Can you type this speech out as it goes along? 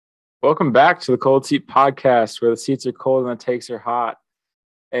Welcome back to the Cold Seat Podcast, where the seats are cold and the takes are hot.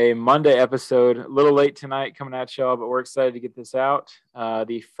 A Monday episode, a little late tonight coming at y'all, but we're excited to get this out.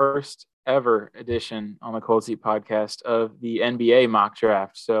 The first ever edition on the Cold Seat Podcast of the NBA mock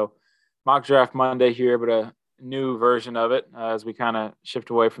draft. So mock draft Monday here, but a new version of it as we kind of shift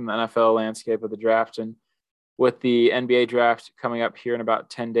away from the NFL landscape of the draft. And with the NBA draft coming up here in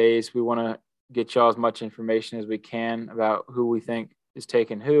about 10 days, we want to get y'all as much information as we can about who we think is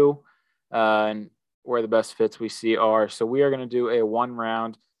taking who. And where the best fits we see are. So we are going to do a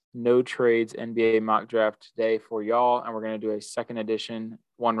one-round, no trades NBA mock draft today for y'all, and we're going to do a second edition,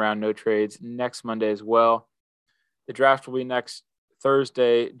 one-round, no trades next Monday as well. The draft will be next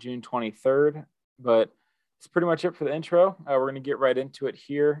Thursday, June 23rd, but it's pretty much it for the intro. We're going to get right into it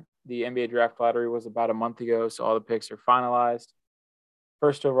here. The NBA draft lottery was about a month ago, so all the picks are finalized.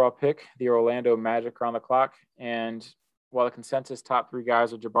 First overall pick, the Orlando Magic are on the clock, and while the consensus top three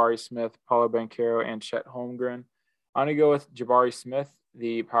guys are Jabari Smith, Paolo Banchero, and Chet Holmgren, I'm going to go with Jabari Smith,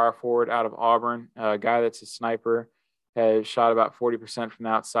 the power forward out of Auburn, a guy that's a sniper, has shot about 40% from the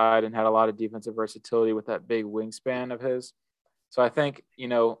outside and had a lot of defensive versatility with that big wingspan of his. So I think, he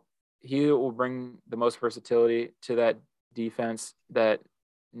will bring the most versatility to that defense that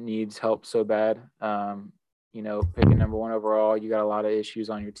needs help so bad. Picking number one overall, you got a lot of issues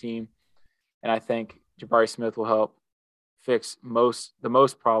on your team. And I think Jabari Smith will help fix the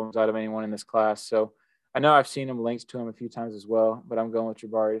most problems out of anyone in this class. So I know I've seen him linked to him a few times as well, but I'm going with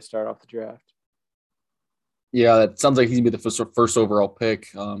Jabari to start off the draft. Yeah, that sounds like he's gonna be the first overall pick.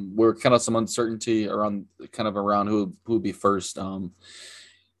 We're kind of some uncertainty around who would be first. Kind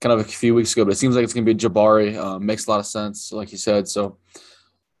of a few weeks ago, but it seems like it's gonna be Jabari. Makes a lot of sense, like you said. So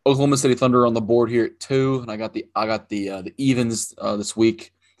Oklahoma City Thunder on the board here at 2, and I got the evens this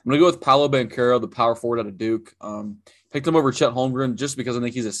week. I'm going to go with Paolo Banchero, the power forward out of Duke. Picked him over Chet Holmgren just because I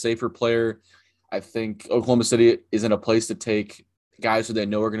think he's a safer player. I think Oklahoma City is in a place to take guys who they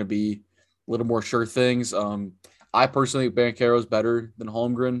know are going to be a little more sure things. I personally think Banchero is better than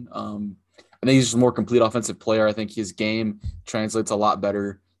Holmgren. I think he's just a more complete offensive player. I think his game translates a lot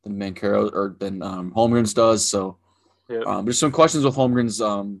better than Banchero or than Holmgren's does. So there's some questions with Holmgren's,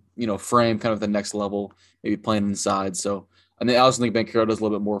 frame kind of the next level, maybe playing inside. So I also think Banchero does a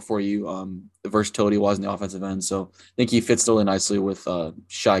little bit more for you, the versatility-wise in the offensive end. So I think he fits really nicely with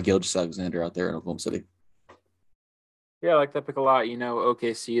Shai Gilgeous-Alexander out there in Oklahoma City. Yeah, I like that pick a lot.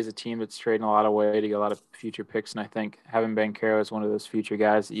 OKC is a team that's trading a lot away to get a lot of future picks, and I think having Banchero as one of those future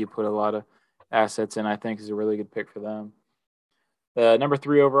guys that you put a lot of assets in, I think is a really good pick for them. Number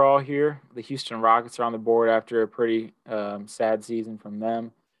 3 overall here, the Houston Rockets are on the board after a pretty sad season from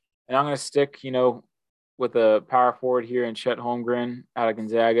them. And I'm going to stick, with a power forward here in Chet Holmgren out of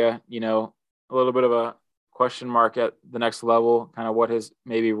Gonzaga, a little bit of a question mark at the next level, kind of what his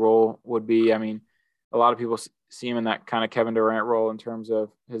maybe role would be. I mean, a lot of people see him in that kind of Kevin Durant role in terms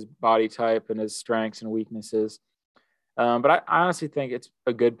of his body type and his strengths and weaknesses. But I honestly think it's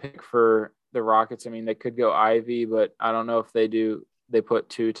a good pick for the Rockets. I mean, they could go Ivy, but I don't know if they do. They put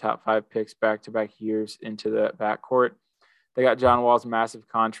 2 top 5 picks back-to-back years into the backcourt. They got John Wall's massive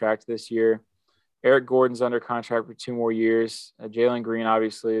contract this year. Eric Gordon's under contract for 2 more years. Jalen Green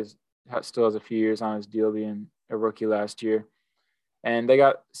obviously still has a few years on his deal, being a rookie last year. And they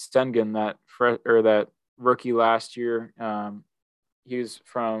got Sengun, that rookie last year. He was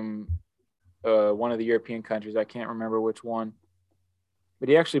from one of the European countries. I can't remember which one. But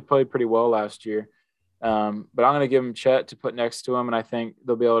he actually played pretty well last year. But I'm going to give him Chet to put next to him, and I think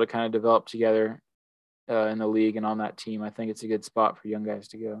they'll be able to kind of develop together in the league and on that team. I think it's a good spot for young guys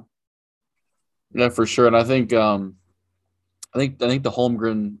to go. Yeah, for sure. And I think I think the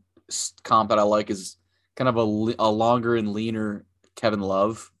Holmgren comp that I like is kind of a longer and leaner Kevin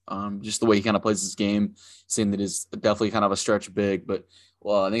Love. Just the way he kind of plays his game, seeing that is definitely kind of a stretch big, but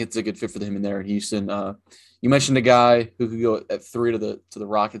I think it's a good fit for him in there in Houston. You mentioned a guy who could go at 3 to the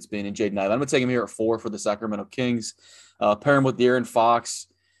Rockets, being in Jaden Ivey. I'm gonna take him here at 4 for the Sacramento Kings. Pair him with De'Aaron Fox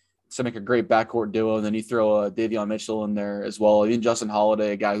to make a great backcourt duo, and then you throw Davion Mitchell in there as well. Even Justin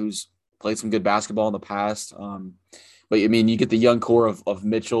Holiday, a guy who's played some good basketball in the past. But I mean, you get the young core of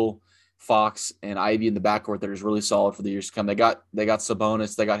Mitchell, Fox, and Ivy in the backcourt that is really solid for the years to come. They got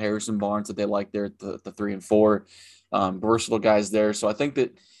Sabonis, they got Harrison Barnes that they like there at the 3 and 4. Versatile guys there. So I think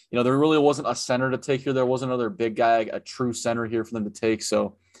that, there really wasn't a center to take here. There wasn't another big guy, a true center here for them to take.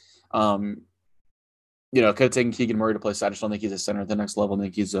 So, could have taken Keegan Murray to play. So I just don't think he's a center at the next level. I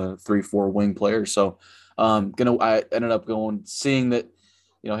think he's a 3-4 wing player. So I ended up seeing that,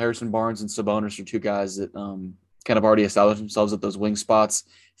 Harrison Barnes and Sabonis are 2 guys that kind of already established themselves at those wing spots.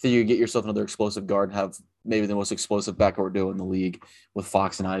 I think you get yourself another explosive guard and have maybe the most explosive backcourt duo in the league with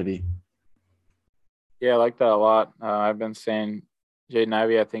Fox and Ivy. Yeah, I like that a lot. I've been saying Jaden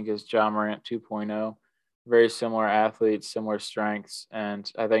Ivey, I think, is John Morant 2.0. Very similar athletes, similar strengths, and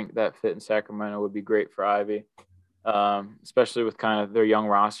I think that fit in Sacramento would be great for Ivy, especially with kind of their young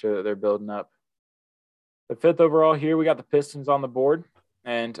roster that they're building up. The fifth overall here, we got the Pistons on the board,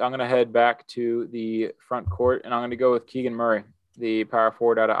 and I'm going to head back to the front court, and I'm going to go with Keegan Murray, the power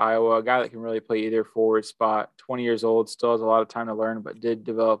forward out of Iowa, a guy that can really play either forward spot, 20 years old, still has a lot of time to learn, but did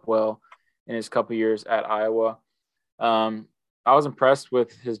develop well in his couple years at Iowa. I was impressed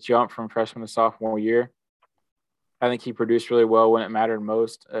with his jump from freshman to sophomore year. I think he produced really well when it mattered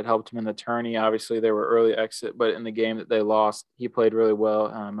most. It helped him in the tourney. Obviously, they were early exit, but in the game that they lost, he played really well.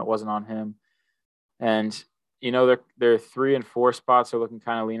 It wasn't on him. And, you know, their 3 and 4 spots are looking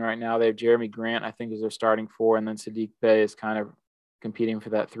kind of lean right now. They have Jeremy Grant, I think, is their starting 4, and then Sadiq Bey is kind of competing for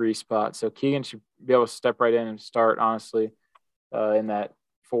that 3 spot. So Keegan should be able to step right in and start, honestly, in that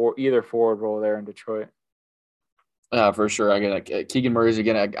either forward role there in Detroit. For sure. Again, Keegan Murray's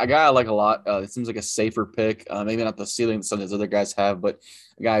again a guy I like a lot. It seems like a safer pick. Maybe not the ceiling that some of these other guys have, but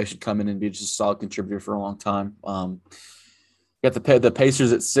a guy who should come in and be just a solid contributor for a long time. Got the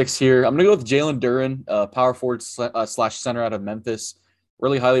Pacers at 6 here. I'm gonna go with Jalen Duren, power forward slash center out of Memphis.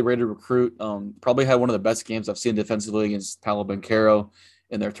 Really highly rated recruit. Probably had one of the best games I've seen defensively against Paolo Banchero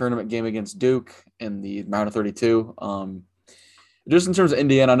in their tournament game against Duke in the round of 32. Just in terms of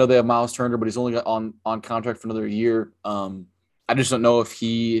Indiana, I know they have Miles Turner, but he's only got on contract for another year. I just don't know if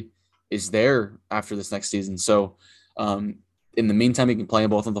he is there after this next season. So in the meantime, he can play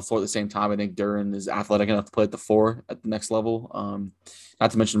both on the floor at the same time. I think Duren is athletic enough to play at the 4 at the next level. Not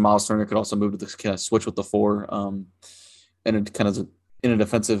to mention Miles Turner could also move to the kind of switch with the 4 and it kind of in a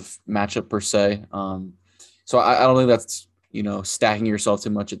defensive matchup per se. So I don't think that's, stacking yourself too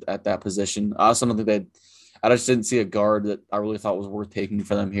much at that position. I also don't think I just didn't see a guard that I really thought was worth taking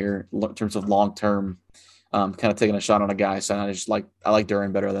for them here in terms of long term, kind of taking a shot on a guy. So I like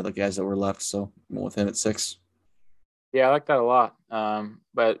Duren better than the guys that were left. So I'm with him at 6. Yeah, I like that a lot.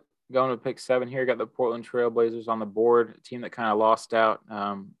 But going to pick 7 here, got the Portland Trailblazers on the board, a team that kind of lost out.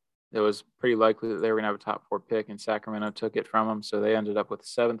 It was pretty likely that they were going to have a top 4 pick, and Sacramento took it from them. So they ended up with the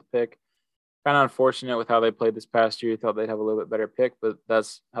 7th pick. Kind of unfortunate with how they played this past year. You thought they'd have a little bit better pick, but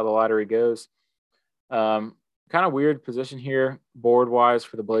that's how the lottery goes. Kind of weird position here, board-wise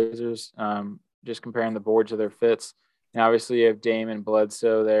for the Blazers, just comparing the board to their fits. And obviously, you have Dame and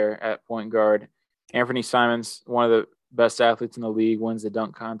Bledsoe there at point guard. Anthony Simons, one of the best athletes in the league, wins the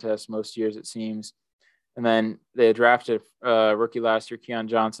dunk contest most years, it seems. And then they drafted rookie last year, Keon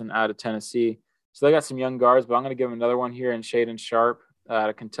Johnson, out of Tennessee. So they got some young guards, but I'm going to give him another one here in Shaedon Sharpe out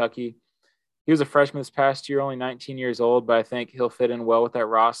of Kentucky. He was a freshman this past year, only 19 years old, but I think he'll fit in well with that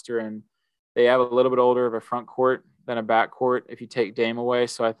roster. And they have a little bit older of a front court than a back court if you take Dame away.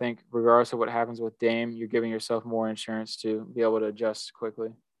 So I think regardless of what happens with Dame, you're giving yourself more insurance to be able to adjust quickly.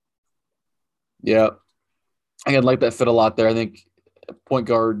 Yeah. I like that fit a lot there. I think point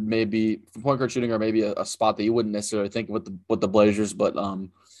guard shooting guard maybe a spot that you wouldn't necessarily think with the Blazers, but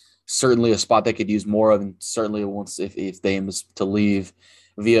certainly a spot they could use more of, and certainly once if Dame is to leave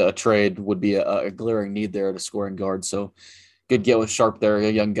via a trade would be a glaring need there at a scoring guard. So good get with Sharpe there, a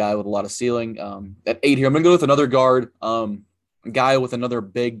young guy with a lot of ceiling. At 8 here, I'm going to go with another guard, a guy with another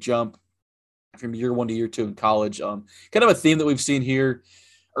big jump from year 1 to year 2 in college. Kind of a theme that we've seen here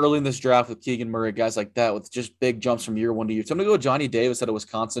early in this draft with Keegan Murray, guys like that with just big jumps from year 1 to year 2. I'm going to go with Johnny Davis out of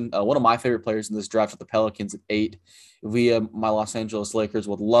Wisconsin, one of my favorite players in this draft with the Pelicans at 8 via my Los Angeles Lakers.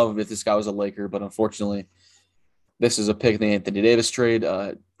 Would love if this guy was a Laker, but unfortunately, this is a pick in the Anthony Davis trade,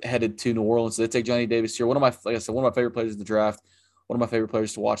 headed to New Orleans. So they take Johnny Davis here. Like I said, one of my favorite players in the draft. One of my favorite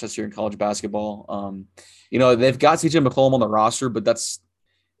players to watch this year in college basketball. They've got CJ McCollum on the roster, but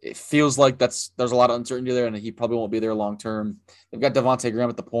it feels like there's a lot of uncertainty there, and he probably won't be there long term. They've got Devontae Graham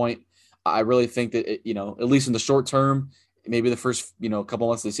at the point. I really think that at least in the short term, maybe the first couple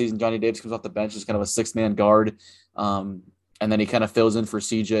months of the season, Johnny Davis comes off the bench as kind of a 6-man guard, and then he kind of fills in for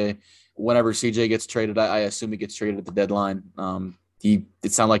CJ. Whenever CJ gets traded, I assume he gets traded at the deadline.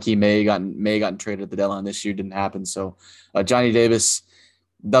 It sounded like he may have gotten traded at the deadline this year. Didn't happen. So Johnny Davis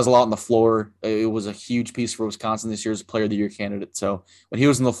does a lot on the floor. It was a huge piece for Wisconsin this year as a player of the year candidate. So when he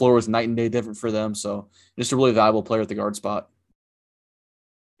was on the floor, it was night and day different for them. So just a really valuable player at the guard spot.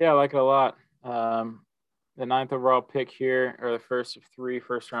 Yeah, I like it a lot. The 9th overall pick here, or the first of 3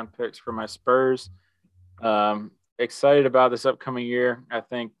 first-round picks for my Spurs. Excited about this upcoming year. I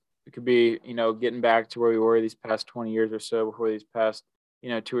think it could be, getting back to where we were these past 20 years or so before these past,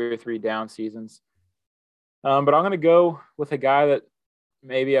 2 or 3 down seasons. But I'm going to go with a guy that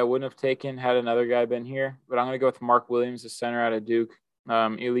maybe I wouldn't have taken had another guy been here, but I'm going to go with Mark Williams, the center out of Duke.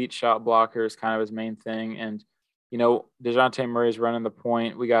 Elite shot blocker is kind of his main thing. And, DeJounte Murray's running the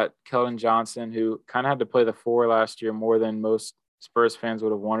point. We got Keldon Johnson, who kind of had to play the 4 last year more than most Spurs fans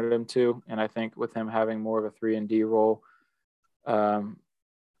would have wanted him to. And I think with him having more of a 3-and-D role,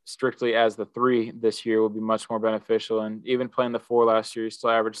 strictly as the 3 this year will be much more beneficial. And even playing the 4 last year, he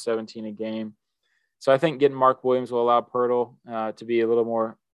still averaged 17 a game. So I think getting Mark Williams will allow Poeltl to be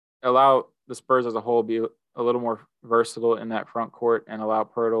allow the Spurs as a whole be a little more versatile in that front court and allow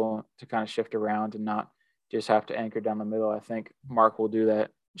Poeltl to kind of shift around and not just have to anchor down the middle. I think Mark will do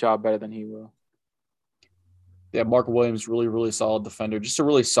that job better than he will. Yeah, Mark Williams, really, really solid defender. Just a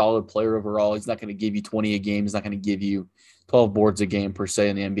really solid player overall. He's not going to give you 20 a game. He's not going to give you 12 boards a game per se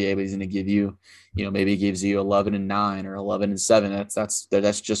in the NBA, but he's going to give you, maybe he gives you 11 and 9 or 11 and 7.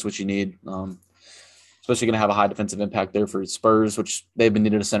 That's just what you need. Especially going to have a high defensive impact there for Spurs, which they've been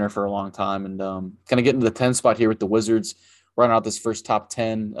needing a center for a long time. And kind of getting to the 10 spot here with the Wizards, running out this first top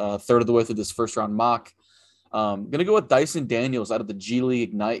 10, third of the way through this first round mock. Going to go with Dyson Daniels out of the G League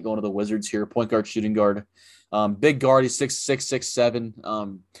Ignite, going to the Wizards here, point guard, shooting guard. Big guard, he's 6'6",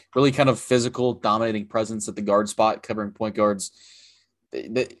 6'7", really kind of physical, dominating presence at the guard spot, covering point guards.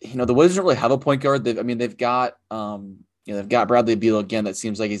 The Wizards don't really have a point guard. They've got they've got Bradley Beal again. That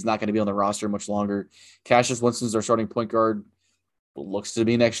seems like he's not going to be on the roster much longer. Cassius Winston's their starting point guard. Looks to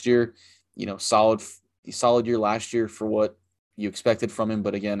be next year. Solid year last year for what you expected from him.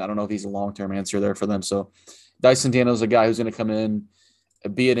 But again, I don't know if he's a long-term answer there for them. So Dyson Daniels is a guy who's going to come in,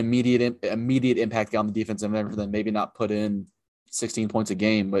 be an immediate impact guy on the defensive end for them. Maybe not put in 16 points a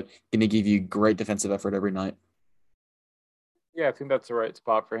game, but going to give you great defensive effort every night. Yeah, I think that's the right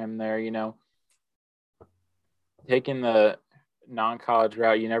spot for him there. Taking the non-college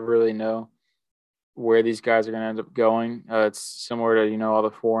route, you never really know where these guys are going to end up going. It's similar to, all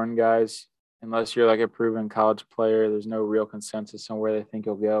the foreign guys. Unless you're like a proven college player, there's no real consensus on where they think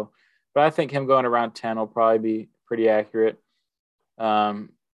he'll go. But I think him going around 10 will probably be pretty accurate. I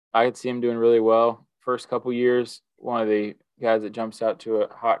could see him doing really well first couple years. One of the guys that jumps out to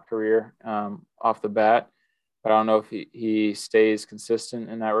a hot career off the bat. But I don't know if he stays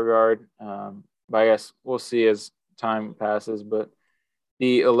consistent in that regard. But I guess we'll see as time passes. But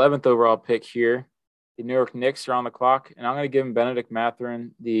the 11th overall pick here, the New York Knicks are on the clock, and I'm going to give him Benedict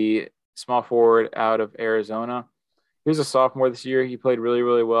Mathurin, the small forward out of Arizona. He was a sophomore this year. He played really,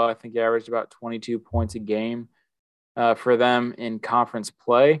 really well. I think he averaged about 22 points a game for them in conference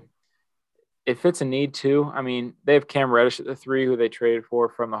play. It fits a need too. They have Cam Reddish at the 3, who they traded for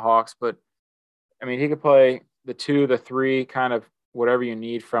from the Hawks, but he could play the 2, the 3, kind of whatever you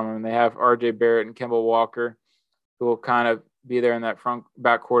need from him. They have RJ Barrett and Kemba Walker, who will kind of be there in that front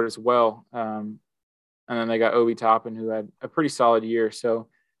backcourt as well. And then they got Obi Toppin, who had a pretty solid year. So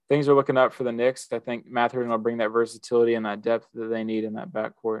things are looking up for the Knicks. I think Mathurin will bring that versatility and that depth that they need in that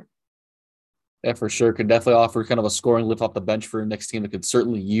backcourt. Yeah, for sure. Could definitely offer kind of a scoring lift off the bench for a Knicks team that could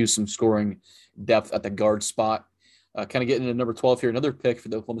certainly use some scoring depth at the guard spot. Kind of getting to number 12 here, another pick for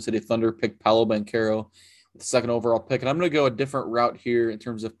the Oklahoma City Thunder, pick Paolo Banchero with the second overall pick. And I'm going to go a different route here in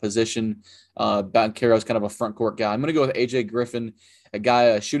terms of position. Banchero is kind of a front court guy. I'm going to go with AJ Griffin, a guy,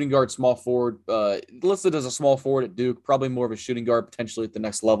 a shooting guard, small forward, listed as a small forward at Duke, probably more of a shooting guard potentially at the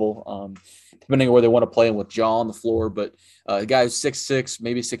next level, depending on where they want to play him with Ja on the floor. But a guy who's 6'6",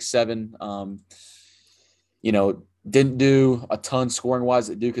 maybe 6'7", didn't do a ton scoring wise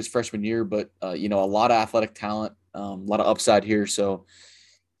at Duke his freshman year, but a lot of athletic talent, a lot of upside here. So,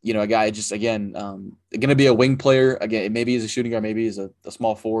 a guy just, again, going to be a wing player. Again, maybe he's a shooting guard, maybe he's a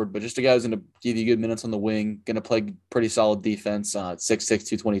small forward, but just a guy who's going to give you good minutes on the wing, going to play pretty solid defense, 6'6",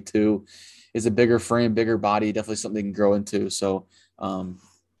 222, is a bigger frame, bigger body, definitely something they can grow into. So,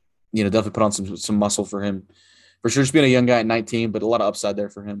 definitely put on some muscle for him. For sure, just being a young guy at 19, but a lot of upside there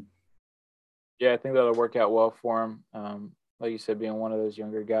for him. Yeah, I think that'll work out well for him. Like you said, being one of those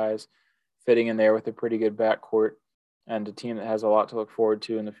younger guys, fitting in there with a pretty good backcourt and a team that has a lot to look forward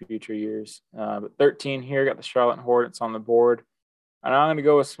to in the future years. But 13 here, got the Charlotte Hornets on the board. And I'm going to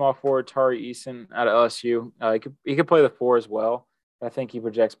go with small forward Tari Eason out of LSU. He could play the 4 as well. I think he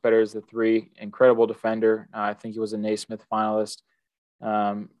projects better as the 3. Incredible defender. I think he was a Naismith finalist.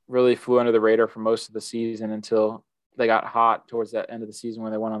 Really flew under the radar for most of the season until they got hot towards that end of the season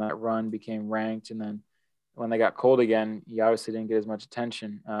when they went on that run, became ranked. And then when they got cold again, he obviously didn't get as much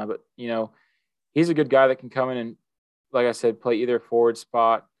attention. But he's a good guy that can come in and, like I said, play either forward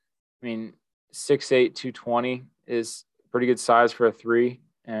spot. 6'8", 220 is pretty good size for a 3.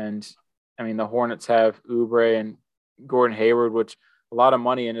 And the Hornets have Oubre and Gordon Hayward, which a lot of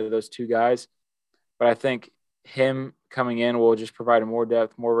money into those 2 guys. But I think him coming in will just provide more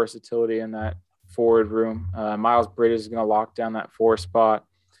depth, more versatility in that forward room. Miles Bridges is going to lock down that 4 spot.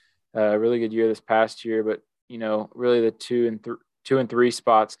 Really good year this past year, but really the 2 and 3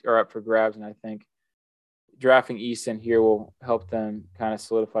 spots are up for grabs, and I think drafting Easton here will help them kind of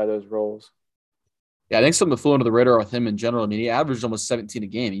solidify those roles. Yeah, I think something to flow under the radar with him in general. I mean, he averaged almost 17 a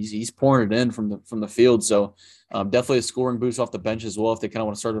game. He's pouring it in from the field. So definitely a scoring boost off the bench as well if they kind of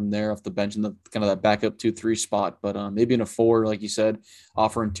want to start him there off the bench in the kind of that backup 2-3 spot. But maybe in a 4, like you said,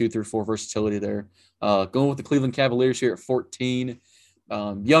 offering 2 through 4 versatility there. Going with the Cleveland Cavaliers here at 14.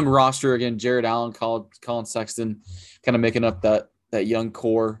 Young roster again. Jared Allen, Colin Sexton, kind of making up that young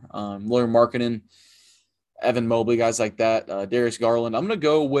core. Lauri Markkanen, Evan Mobley, guys like that. Darius Garland. I'm going to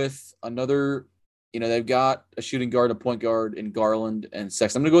go with another. They've got a shooting guard, a point guard in Garland and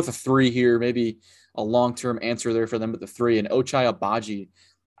Sexton. I'm going to go with a 3 here, maybe a long-term answer there for them at the 3. And Ochai Agbaji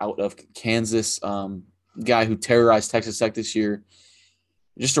out of Kansas, guy who terrorized Texas Tech this year.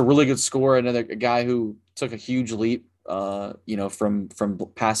 Just a really good scorer. A guy who took a huge leap, from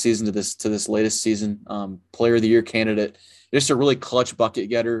past season to this latest season. Player of the year candidate. Just a really clutch bucket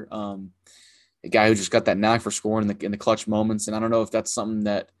getter. A guy who just got that knack for scoring in the clutch moments. And I don't know if that's something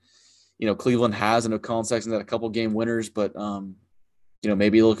that Cleveland has. I know Colin Sexton had a couple game winners, but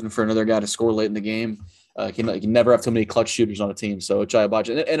maybe looking for another guy to score late in the game. You can never have too many clutch shooters on a team. So Ochai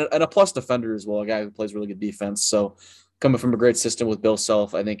Agbaji and a plus defender as well, a guy who plays really good defense. So coming from a great system with Bill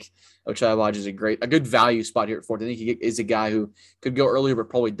Self, I think Ochai Agbaji is a good value spot here at 4th. I think he is a guy who could go earlier, but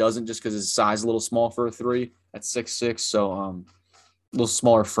probably doesn't just because his size is a little small for a 3 at 6'6". So a little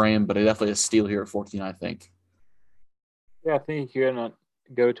smaller frame, but definitely a steal here at 14, I think. Yeah, I think you're going to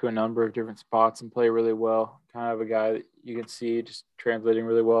go to a number of different spots and play really well. Kind of a guy that you can see just translating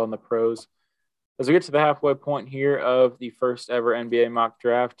really well in the pros. As we get to the halfway point here of the first ever NBA mock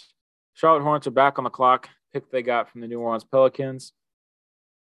draft, Charlotte Hornets are back on the clock. Pick they got from the New Orleans Pelicans.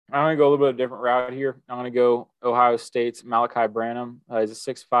 I'm going to go a little bit of a different route here. I'm going to go Ohio State's Malachi Branham. He's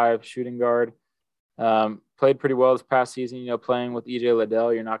a 6'5" shooting guard. Played pretty well this past season. Playing with EJ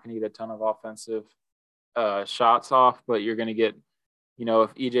Liddell, you're not going to get a ton of offensive shots off, but you're going to get,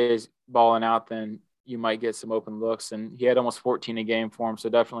 if EJ's balling out, then you might get some open looks. And he had almost 14 a game for him, so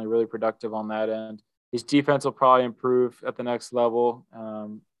definitely really productive on that end. His defense will probably improve at the next level.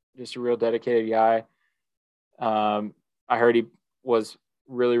 Just a real dedicated guy. I heard he was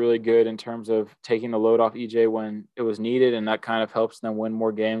really, really good in terms of taking the load off EJ when it was needed, and that kind of helps them win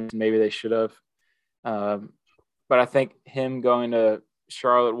more games. Maybe they should have. But I think him going to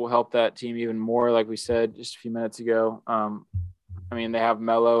Charlotte will help that team even more, like we said just a few minutes ago. They have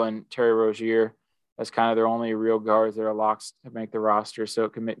Melo and Terry Rozier as kind of their only real guards that are locks to make the roster. So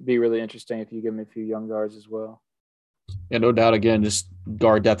it can be really interesting if you give them a few young guards as well. Yeah, no doubt. Again, just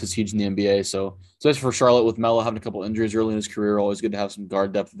guard depth is huge in the NBA. So that's for Charlotte with Melo having a couple injuries early in his career. Always good to have some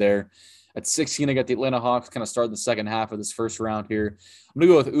guard depth there. At 16, I got the Atlanta Hawks kind of starting the second half of this first round here. I'm going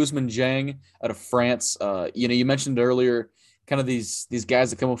to go with Ousmane Dieng out of France. You mentioned earlier kind of these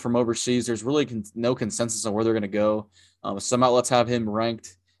guys that come up from overseas. There's really no consensus on where they're going to go. Some outlets have him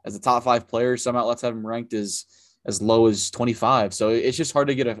ranked as a top 5 player. Some outlets have him ranked as low as 25. So it's just hard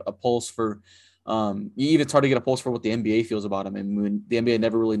to get a pulse for it's hard to get a pulse for what the NBA feels about him. And the NBA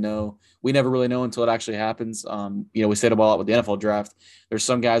never really know. We never really know until it actually happens. We said about with the NFL draft. There's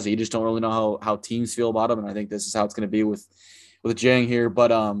some guys that you just don't really know how teams feel about them. And I think this is how it's going to be with Dieng here.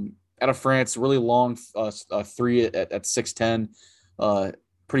 But out of France, really long 3 at 6'10",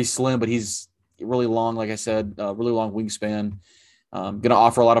 pretty slim, but he's really long. Like I said, really long wingspan. Going to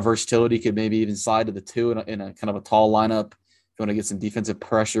offer a lot of versatility. Could maybe even slide to the 2 in a kind of a tall lineup. If you want to get some defensive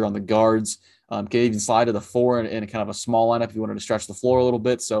pressure on the guards, can even slide to the 4 in a kind of a small lineup if you wanted to stretch the floor a little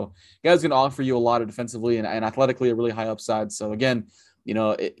bit. So, guys going to offer you a lot of defensively and athletically a really high upside. So again,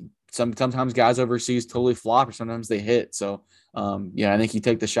 sometimes guys overseas totally flop or sometimes they hit. So, I think you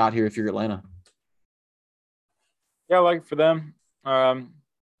take the shot here if you're Atlanta. Yeah, I like it for them.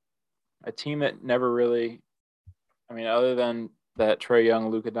 A team that never really, other than that Trae Young,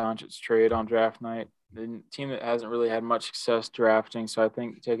 Luka Doncic trade on draft night, the team that hasn't really had much success drafting. So I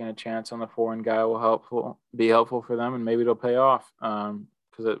think taking a chance on the foreign guy will be helpful for them, and maybe it'll pay off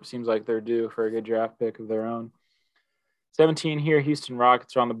because it seems like they're due for a good draft pick of their own. 17 here, Houston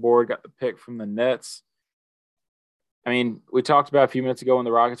Rockets are on the board, got the pick from the Nets. We talked about a few minutes ago when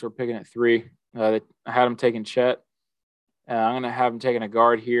the Rockets were picking at 3. I had them taking Chet. I'm going to have him taking a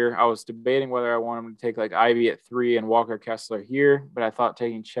guard here. I was debating whether I want him to take like Ivy at 3 and Walker Kessler here, but I thought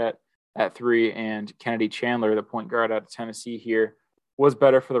taking Chet at 3 and Kennedy Chandler, the point guard out of Tennessee here, was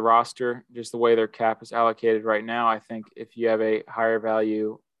better for the roster, just the way their cap is allocated right now. I think if you have a higher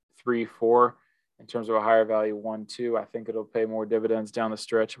value 3-4 in terms of a higher value 1-2. I think it'll pay more dividends down the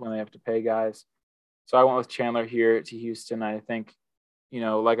stretch when they have to pay guys. So I went with Chandler here to Houston. I think,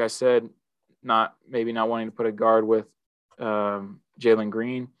 like I said, maybe not wanting to put a guard with Jalen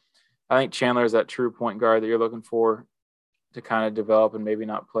Green. I think Chandler is that true point guard that you're looking for to kind of develop and maybe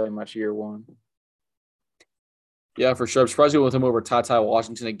not play much year one. Yeah, for sure. I'm surprised you went with him over Ty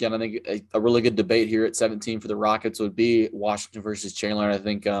Washington. Again, I think a really good debate here at 17 for the Rockets would be Washington versus Chandler. And I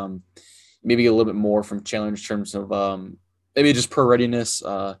think maybe a little bit more from Chandler in terms of maybe just per readiness.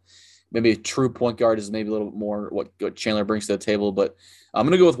 Maybe a true point guard is maybe a little bit more what Chandler brings to the table. But I'm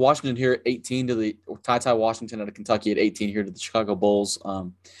going to go with Washington here at 18 to the Ty Washington out of Kentucky at 18 here to the Chicago Bulls.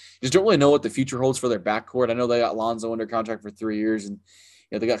 Just don't really know what the future holds for their backcourt. I know they got Lonzo under contract for 3 years, and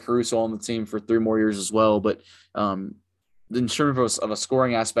they got Caruso on the team for 3 more years as well. But in terms of a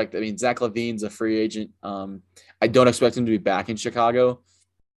scoring aspect, I mean, Zach LaVine's a free agent. I don't expect him to be back in Chicago.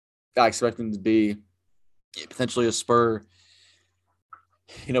 I expect him to be potentially a Spur,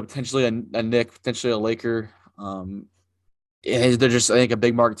 potentially a Knick, potentially a Laker. They're just, I think, a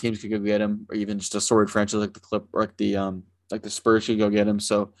big market teams could go get him, or even just a sorted franchise like the Spurs could go get him.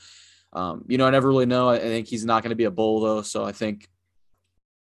 So, I never really know. I think he's not going to be a Bull though. So I think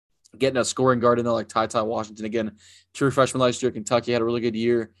getting a scoring guard in there like Ty Washington, again, true freshman last year at Kentucky, had a really good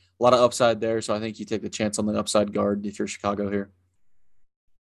year, a lot of upside there. So I think you take the chance on the upside guard if you're Chicago here.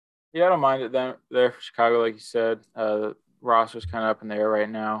 Yeah, I don't mind it there for Chicago, like you said. The roster's kind of up in the air right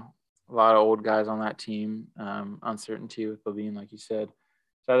now. A lot of old guys on that team. Uncertainty with LaVine, like you said.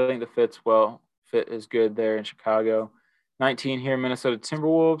 So I think the fit is good there in Chicago. 19 here, Minnesota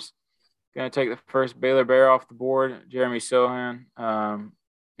Timberwolves. Going to take the first Baylor Bear off the board, Jeremy Sohan.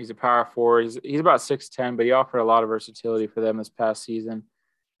 He's a power forward. He's about 6'10", but he offered a lot of versatility for them this past season.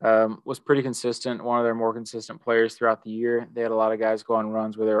 Was pretty consistent, one of their more consistent players throughout the year. They had a lot of guys go on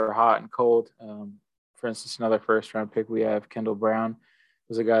runs where they were hot and cold. For instance, another first-round pick we have, Kendall Brown,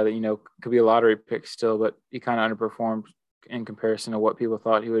 was a guy that, could be a lottery pick still, but he kind of underperformed in comparison to what people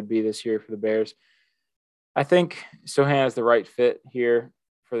thought he would be this year for the Bears. I think Sohan is the right fit here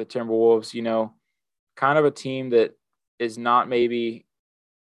for the Timberwolves, kind of a team that is not maybe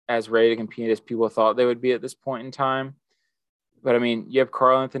as ready to compete as people thought they would be at this point in time. But, I mean, you have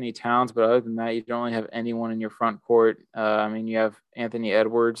Karl-Anthony Towns, but other than that, you don't really have anyone in your front court. You have Anthony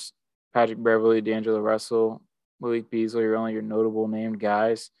Edwards, Patrick Beverley, D'Angelo Russell, Malik Beasley are only your notable named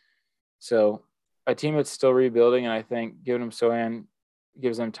guys. So a team that's still rebuilding, and I think giving him Sohan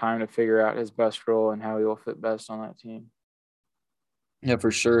gives them time to figure out his best role and how he will fit best on that team. Yeah,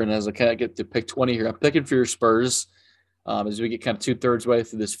 for sure. And as I kind of get to pick 20 here, I'm picking for your Spurs as we get kind of 2/3 way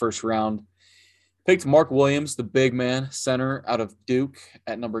through this first round. Picked Mark Williams, the big man, center out of Duke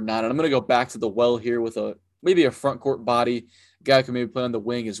at number 9. And I'm going to go back to the well here with maybe a front court body. Guy who can maybe play on the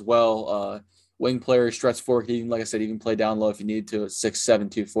wing as well. Wing player, stretch forward. He can, like I said, even play down low if you need to at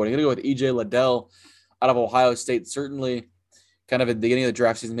 6'7", 240. I'm going to go with E.J. Liddell out of Ohio State. Certainly kind of at the beginning of the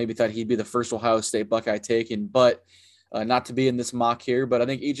draft season, maybe thought he'd be the first Ohio State Buckeye taken, but not to be in this mock here. But I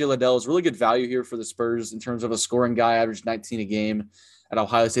think E.J. Liddell is really good value here for the Spurs in terms of a scoring guy, averaged 19 a game at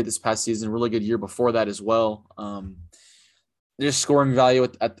Ohio State this past season. Really good year before that as well. Just scoring value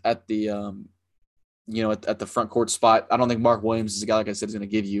at the at the front court spot. I don't think Mark Williams is a guy, like I said, is going to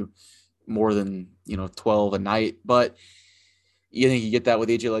give you more than 12 a night, but you think you get that with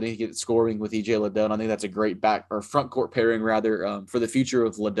EJ Liddell. You get scoring with EJ Liddell, and I think that's a great back or front court pairing rather for the future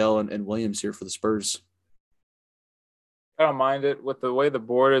of Liddell and Williams here for the Spurs. I don't mind it. With the way the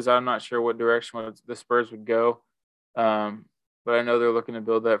board is, I'm not sure what direction the Spurs would go, but I know they're looking to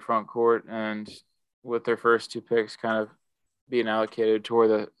build that front court, and with their first 2 picks kind of being allocated toward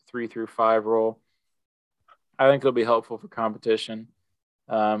the 3 through 5 role, I think it'll be helpful for competition.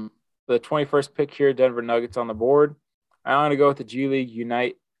 The 21st pick here, Denver Nuggets on the board. I'm going to go with the G League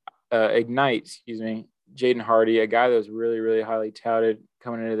Ignite, Jaden Hardy, a guy that was really, really highly touted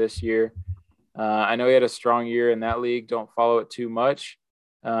coming into this year. I know he had a strong year in that league. Don't follow it too much,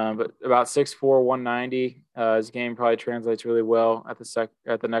 but about 6'4", 190. His game probably translates really well at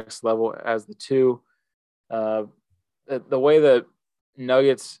the next level as the 2. The way the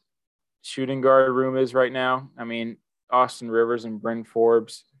Nuggets shooting guard room is right now, I mean, Austin Rivers and Bryn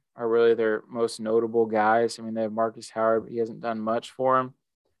Forbes are really their most notable guys. I mean, they have Marcus Howard, but he hasn't done much for them,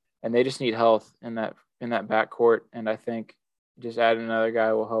 and they just need health in that backcourt. And I think just adding another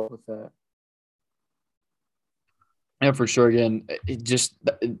guy will help with that. Yeah, for sure. Again,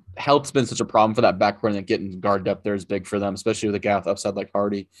 health's been such a problem for that backcourt, and getting guard depth there is big for them, especially with a guy with upside like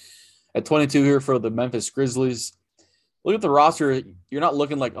Hardy. At 22 here for the Memphis Grizzlies, look at the roster. You're not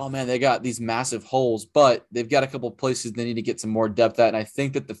looking like, oh man, they got these massive holes, but they've got a couple of places they need to get some more depth at. And I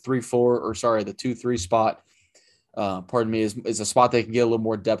think that the 2-3 spot, is a spot they can get a little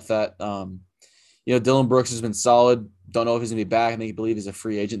more depth at. Dylan Brooks has been solid. Don't know if he's gonna be back. I believe he's a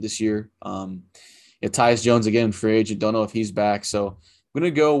free agent this year. Tyus Jones again, free agent. Don't know if he's back. So I'm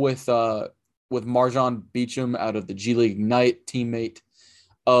gonna go with Marjon Beecham out of the G League Ignite, teammate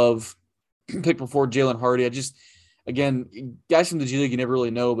of pick before Jalen Hardy. Again, guys from the G League you never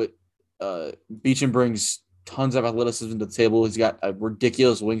really know, but Beecham brings tons of athleticism to the table. He's got a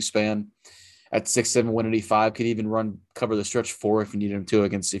ridiculous wingspan at 6'7", 185. Could even cover the stretch 4 if you need him to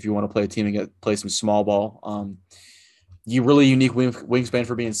if you want to play a team and play some small ball. You really unique wingspan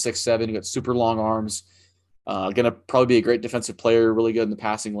for being 6'7". You got super long arms. Gonna probably be a great defensive player, really good in the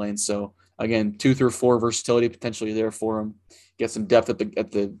passing lane. So again, 2-4 versatility potentially there for him. Get some depth at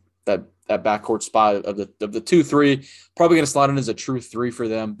that backcourt spot of the 2-3. Probably gonna slot in as a true 3 for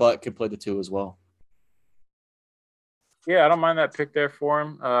them, but could play the 2 as well. Yeah, I don't mind that pick there for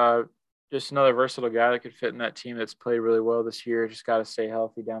him. Just another versatile guy that could fit in that team that's played really well this year. Just got to stay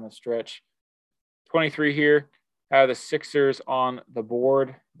healthy down the stretch. 23 here. Have the Sixers on the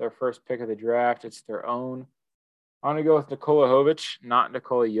board. Their first pick of the draft. It's their own. I'm going to go with Nikola Jovic, not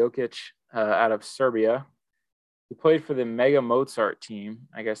Nikola Jokic, out of Serbia. He played for the Mega Mozart team.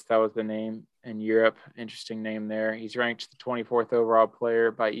 I guess that was the name in Europe. Interesting name there. He's ranked the 24th overall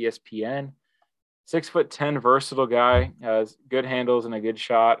player by ESPN. 6'10", versatile guy, has good handles and a good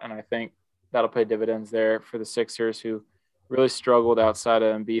shot, and I think that'll pay dividends there for the Sixers, who really struggled outside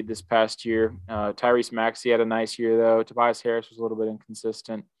of Embiid this past year. Tyrese Maxey had a nice year, though. Tobias Harris was a little bit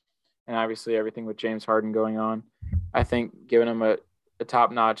inconsistent, and obviously everything with James Harden going on. I think giving him a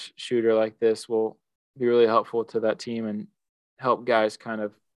top-notch shooter like this will be really helpful to that team and help guys kind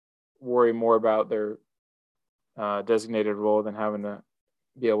of worry more about their designated role than having to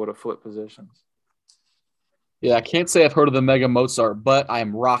be able to flip positions. Yeah, I can't say I've heard of the Mega Mozart, but I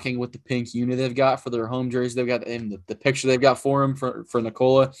am rocking with the pink uni they've got for their home jersey. They've got in the picture they've got for him for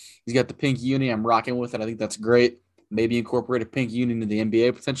Nikola. He's got the pink uni. I'm rocking with it. I think that's great. Maybe incorporate a pink uni into the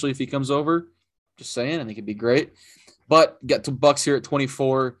NBA potentially if he comes over. Just saying, I think it'd be great. But get to Bucks here at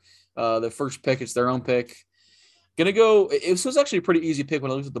 24. The first pick, it's their own pick. Gonna go. This was actually a pretty easy pick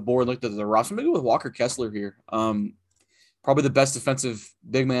when I looked at the board, looked at the roster. I'm gonna go with Walker Kessler here. Probably the best defensive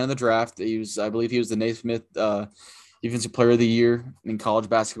big man in the draft. I believe he was the Naismith Defensive Player of the Year in college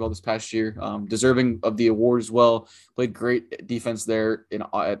basketball this past year. Deserving of the award as well. Played great defense there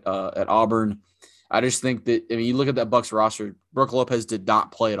at Auburn. I just think that, you look at that Bucks roster, Brook Lopez did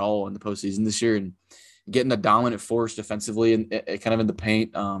not play at all in the postseason this year, and getting a dominant force defensively and kind of in the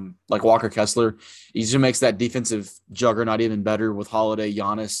paint, like Walker Kessler, he just makes that defensive juggernaut even better with Holiday,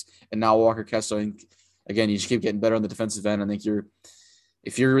 Giannis, and now Walker Kessler. Again, you just keep getting better on the defensive end. I think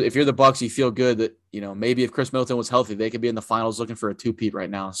if you're the Bucks, you feel good that, maybe if Chris Middleton was healthy, they could be in the finals looking for a 2-peat right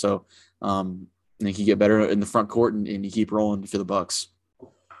now. So I think you get better in the front court and you keep rolling for the Bucks.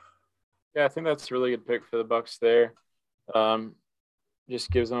 Yeah, I think that's a really good pick for the Bucks there.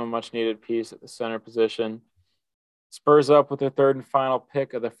 Just gives them a much needed piece at the center position. Spurs up with their third and final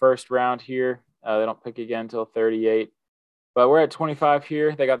pick of the first round here. They don't pick again until 38. But we're at 25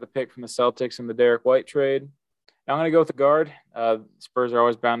 here. They got the pick from the Celtics in the Derek White trade. Now I'm going to go with the guard. Spurs are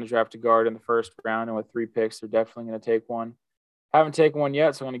always bound to draft a guard in the first round, and with 3 picks, they're definitely going to take one. Haven't taken one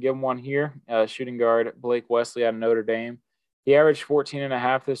yet, so I'm going to give them one here. Shooting guard Blake Wesley out of Notre Dame. He averaged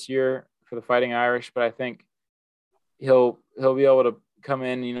 14.5 this year for the Fighting Irish, but I think he'll be able to come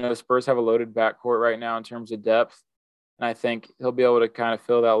in. The Spurs have a loaded backcourt right now in terms of depth, and I think he'll be able to kind of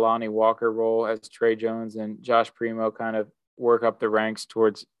fill that Lonnie Walker role as Trey Jones and Josh Primo kind of work up the ranks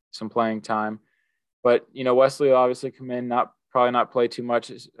towards some playing time. But, Wesley will obviously come in, probably not play too much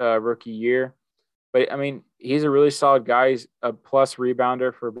his rookie year. But, he's a really solid guy. He's a plus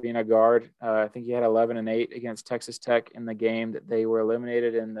rebounder for being a guard. I think he had 11 and 8 against Texas Tech in the game that they were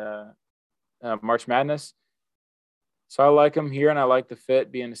eliminated in the March Madness. So I like him here, and I like the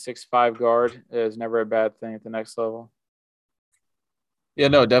fit. Being a 6'5" guard is never a bad thing at the next level. Yeah,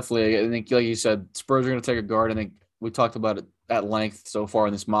 no, definitely. I think, like you said, Spurs are going to take a guard. I think we talked about it at length so far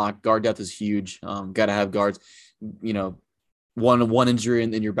in this mock. Guard depth is huge. Got to have guards. One injury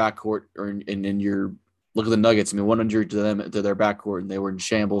in your backcourt or in your look at the Nuggets. One injury to their backcourt, and they were in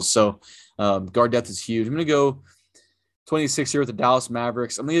shambles. So guard depth is huge. I'm going to go 26 here with the Dallas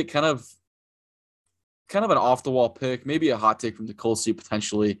Mavericks. I'm going to get kind of an off the wall pick, maybe a hot take from the cold seat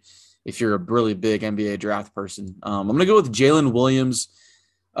potentially if you're a really big NBA draft person. I'm going to go with Jalen Williams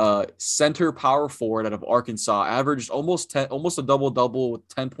center power forward out of Arkansas, averaged almost a double with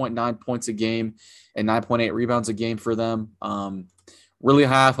 10.9 points a game and 9.8 rebounds a game for them. Really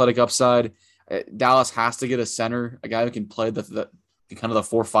high athletic upside. Dallas has to get a center, a guy who can play the kind of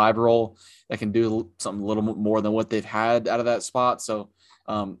the 4-5 role that can do something a little more than what they've had out of that spot. So,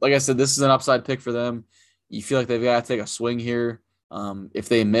 like I said, this is an upside pick for them. You feel like they've got to take a swing here. If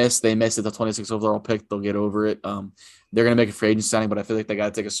they miss at the 26th overall pick, they'll get over it. They're going to make a free agent signing, but I feel like they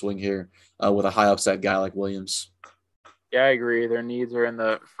got to take a swing here with a high upside guy like Williams. Yeah, I agree. Their needs are in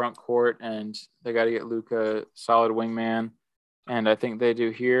the front court, and they got to get Luka a solid wingman, and I think they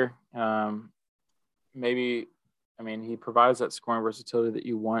do here. He provides that scoring versatility that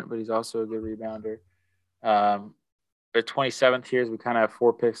you want, but he's also a good rebounder. The 27th here is we kind of have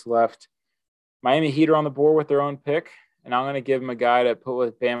 4 picks left. Miami Heat are on the board with their own pick, and I'm going to give them a guy to put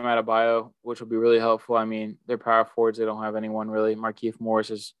with Bam Adebayo, which will be really helpful. I mean, they're power forwards. They don't have anyone really. Markieff Morris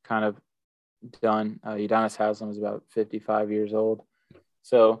is kind of done. Udonis Haslem is about 55 years old.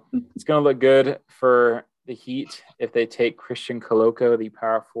 So it's going to look good for the Heat if they take Christian Koloko, the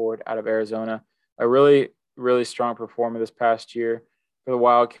power forward out of Arizona. A really, really strong performer this past year for the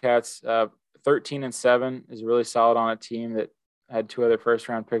Wildcats. 13-7 is really solid on a team that had 2 other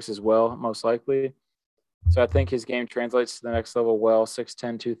first-round picks as well, most likely. So I think his game translates to the next level well,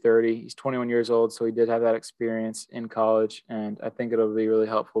 6'10", 230. He's 21 years old, so he did have that experience in college, and I think it'll be really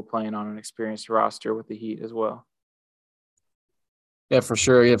helpful playing on an experienced roster with the Heat as well. Yeah, for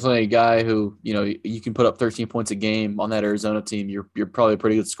sure. You're definitely a guy who, you can put up 13 points a game on that Arizona team. You're probably a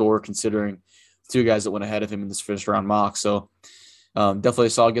pretty good scorer considering 2 guys that went ahead of him in this first-round mock. So definitely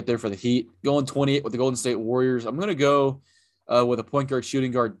a solid get there for the Heat. Going 28 with the Golden State Warriors. I'm going to go with a point guard,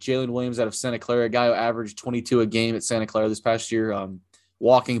 shooting guard, Jalen Williams out of Santa Clara, a guy who averaged 22 a game at Santa Clara this past year.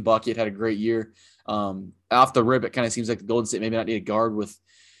 Walking bucket, had a great year. Off the rip, it kind of seems like the Golden State maybe not need a guard with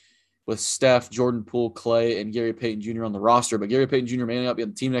Steph, Jordan Poole, Clay, and Gary Payton Jr. on the roster. But Gary Payton Jr. may not be on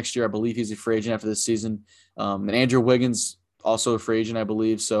the team next year. I believe he's a free agent after this season. And Andrew Wiggins, also a free agent, I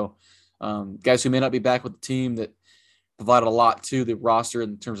believe. So guys who may not be back with the team that provided a lot to the roster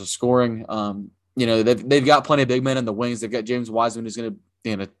in terms of scoring. They've got plenty of big men in the wings. They've got James Wiseman who's going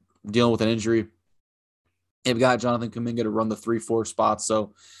to dealing with an injury. They've got Jonathan Kuminga to run the 3-4 spots.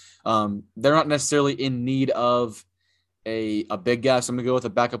 So they're not necessarily in need of a big guy. So I'm going to go with a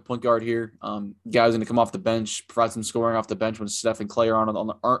backup point guard here. Guy who's going to come off the bench, provide some scoring off the bench when Steph and Clay aren't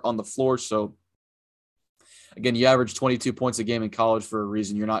on the floor. So again, you average 22 points a game in college for a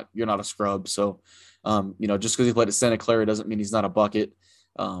reason. You're not a scrub. So just because he played at Santa Clara doesn't mean he's not a bucket.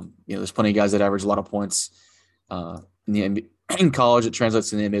 There's plenty of guys that average a lot of points in college. It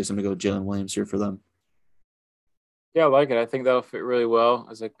translates to the NBA. So I'm going to go with Jalen Williams here for them. Yeah, I like it. I think that'll fit really well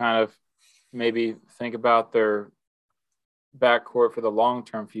as I kind of maybe think about their backcourt for the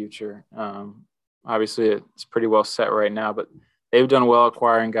long-term future. Obviously, it's pretty well set right now, but they've done well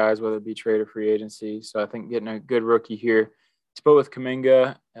acquiring guys, whether it be trade or free agency. So I think getting a good rookie here to put with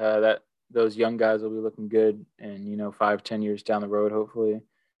Kuminga, that those young guys will be looking good in 5-10 years down the road, hopefully,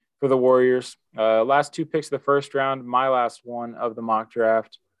 for the Warriors. Last 2 picks of the first round, my last one of the mock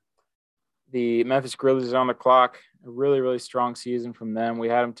draft. The Memphis Grizzlies are on the clock. A really, really strong season from them. We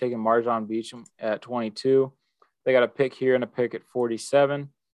had them taking Marjon Beacham at 22. They got a pick here and a pick at 47.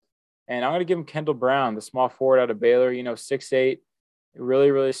 And I'm going to give them Kendall Brown, the small forward out of Baylor, 6'8",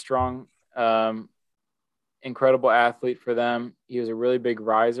 really, really strong, incredible athlete for them. He was a really big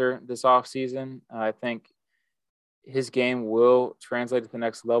riser this offseason. I think his game will translate to the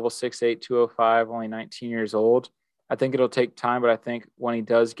next level, 6'8", 205, only 19 years old. I think it'll take time, but I think when he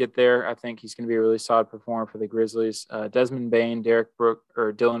does get there, I think he's going to be a really solid performer for the Grizzlies. Desmond Bane,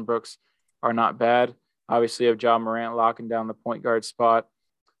 Dylan Brooks are not bad. Obviously, you have Ja Morant locking down the point guard spot.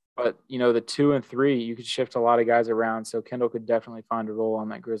 But, the 2 and 3, you could shift a lot of guys around. So Kendall could definitely find a role on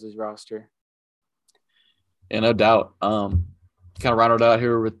that Grizzlies roster. Yeah, no doubt. Kind of rounded out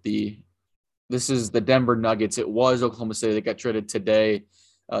here with this is the Denver Nuggets. It was Oklahoma City that got traded today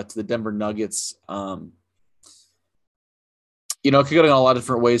to the Denver Nuggets. It could go in a lot of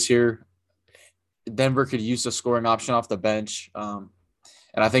different ways here. Denver could use a scoring option off the bench. And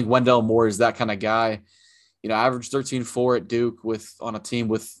I think Wendell Moore is that kind of guy. Averaged 13-4 at Duke on a team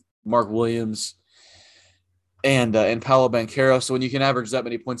with Mark Williams and Paolo Banchero. So when you can average that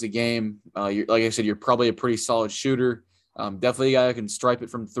many points a game, like I said, you're probably a pretty solid shooter. Definitely a guy who can stripe it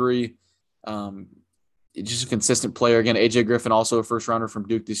from 3. Just a consistent player. Again, AJ Griffin, also a first rounder from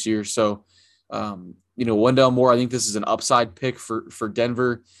Duke this year. So, Wendell Moore, I think this is an upside pick for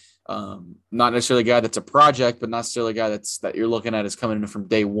Denver. Not necessarily a guy that's a project, but not necessarily a guy that you're looking at as coming in from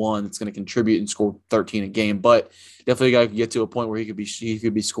day one. That's going to contribute and score 13 a game, but definitely a guy who could get to a point where he could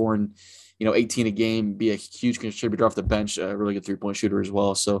be scoring, 18 a game, be a huge contributor off the bench, a really good 3-point shooter as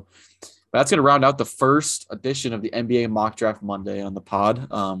well. So that's going to round out the first edition of the NBA Mock Draft Monday on the pod.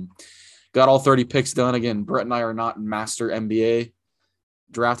 Got all 30 picks done. Again, Brett and I are not master NBA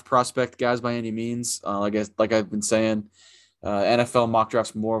draft prospect guys by any means. Like I've been saying, NFL mock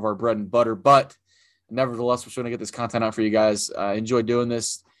drafts more of our bread and butter, but nevertheless, we're trying to get this content out for you guys. Enjoy doing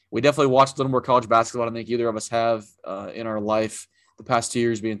this. We definitely watched a little more college basketball than I think either of us have in our life the past 2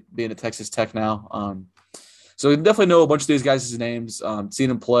 years being at Texas Tech now. So we definitely know a bunch of these guys' names, seen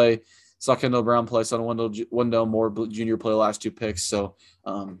them play, saw Kendall Brown play, saw Wendell Moore Jr. play the last 2 picks. So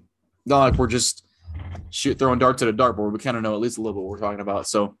not like we're just throwing darts at a dartboard. We kind of know at least a little bit what we're talking about.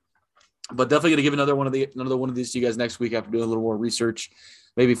 So, but definitely going to give another one of these to you guys next week after doing a little more research.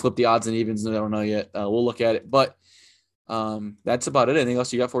 Maybe flip the odds and evens. I don't know yet. We'll look at it. But that's about it. Anything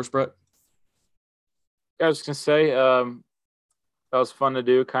else you got for us, Brett? Yeah, I was going to say that was fun to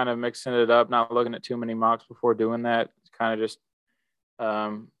do, kind of mixing it up, not looking at too many mocks before doing that. It's kind of just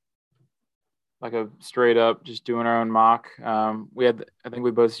like a straight up just doing our own mock. I think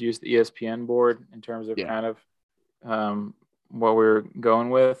we both used the ESPN board in terms of kind of what we were going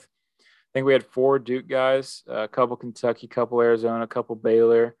with. I think we had 4 Duke guys, a couple Kentucky, a couple Arizona, a couple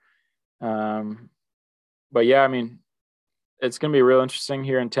Baylor. But yeah, I mean, it's going to be real interesting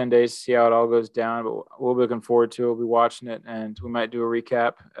here in 10 days to see how it all goes down, but we'll be looking forward to it. We'll be watching it, and we might do a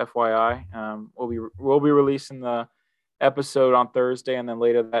recap, FYI. We'll be releasing the episode on Thursday, and then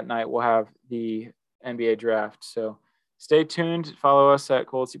later that night we'll have the NBA draft. So stay tuned. Follow us at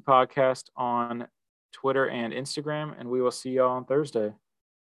Cold Seat Podcast on Twitter and Instagram, and we will see y'all on Thursday.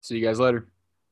 See you guys later.